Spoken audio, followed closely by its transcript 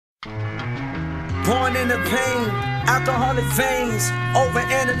Born in the pain, alcoholic veins, over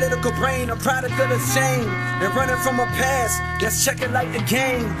analytical brain, a product of the shame, and running from a past that's checking like the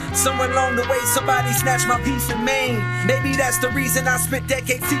game. Somewhere along the way, somebody snatched my peace and main. Maybe that's the reason I spent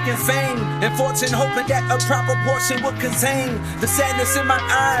decades seeking fame and fortune, hoping that a proper portion would contain the sadness in my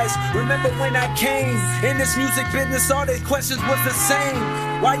eyes. Remember when I came in this music business, all their questions was the same.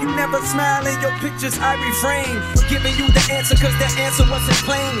 Why you never smile in your pictures? I refrain from giving you the answer, cause that answer wasn't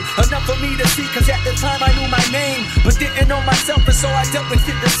plain enough for me to see, cause at the time I knew my name, but didn't know myself, and so I dealt with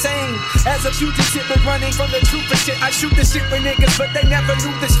it the same. As a fugitive but running from the truth and shit, I shoot the shit with niggas, but they never knew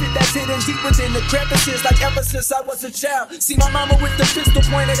the shit that's hidden deep within the crevices. Like ever since I was a child, see my mama with the pistol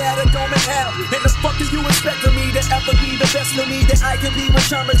pointed at a dome in hell. And the fuck do you expect of me to ever be the best of me that I can be when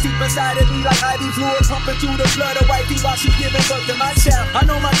trauma's deep inside of me, like IV fluid pumping through the blood of wifey while she's giving birth to my child. I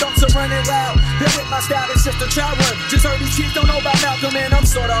know my thoughts are running wild, they're with my style, it's just a trial run. Just heard these kids don't know about Malcolm, and I'm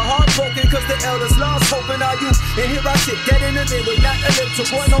sorta heartbroken, cause the elders lost hope in our youth. And here I sit, dead in the middle, not a little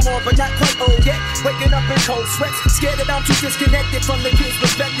boy no more, but not quite old yet. Waking up in cold sweats, scared that I'm too disconnected from the kids'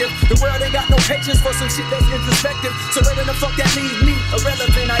 perspective. The world ain't got no patience for some shit that's introspective. So where the fuck that leaves me?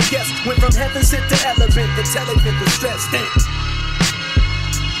 Irrelevant, I guess. Went from heaven sent to elephant, intelligent to stress.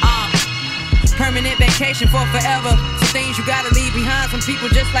 Permanent vacation for forever. Some things you gotta leave behind. Some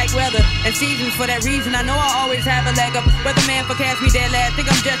people just like weather and seasons. For that reason, I know I always have a leg up. Weatherman forecast me dead last. Think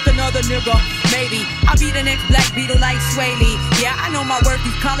I'm just another nigga. Maybe I'll be the next Black Beetle like Sway Lee. Yeah, I know my worth.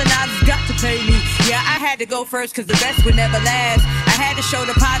 These colonizers got to pay me. Yeah, I had to go first cause the rest would never last. I had to show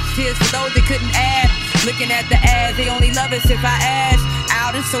the positives for those that couldn't add. Looking at the ads, they only love us if I ask.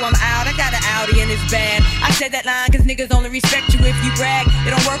 Out and so I'm out, I got an Audi and it's bad. I said that line cause niggas only respect you if you brag.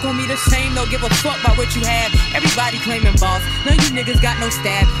 It don't work on me the same, don't give a fuck about what you have. Everybody claiming boss, none of you niggas got no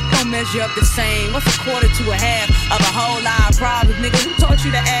staff. Don't measure up the same, what's a quarter to a half of a whole lot of problems, nigga? Who taught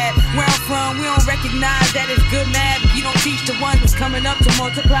you to add? Where I'm from, we don't recognize that it's good math. If you don't teach the ones that's coming up to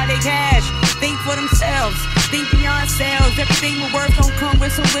multiply their cash. Think for themselves, think beyond sales. Everything with worth don't come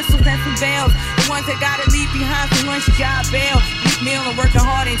with some whistles and some bells. The ones that gotta leave behind some lunch job bail. Meal and working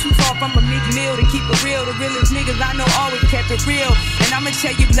hard ain't too far from a big meal. To keep it real, the realest niggas I know always kept it real. And I'ma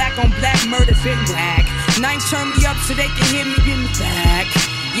tell you, black on black murder's been whack. Knives turn me up so they can hear me in the back.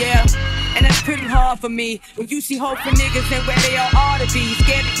 Yeah, and that's pretty hard for me. When you see hope for niggas and where they all ought to be.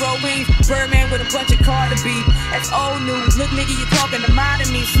 Scared to grow wings, Birdman with a bunch of Carter beef. That's old news. Look nigga, you talking to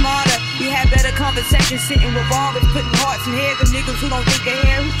modern me, smarter. We had better conversations sitting with barbers, putting hearts in heads of niggas who don't think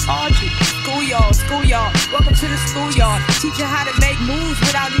ahead. Who taught you? Schoolyard, welcome to the schoolyard. Teach you how to make moves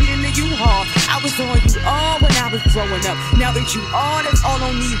without needing the U-Haul. I was on you all when I was growing up. Now it's you all that's all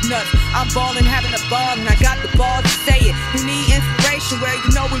on these nuts. I'm ballin', having a ball, and I got the ball to say it. You need inspiration where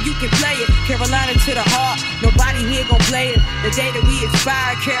you know when you can play it. Carolina to the heart, nobody here gon' play it. The day that we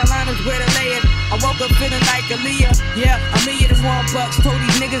expire, Carolina's where to lay it. I woke up feeling like Aaliyah. Yeah, $1,000,001 bucks. Told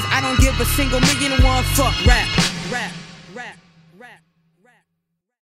these niggas I don't give a single $1,000,001 fuck. Rap.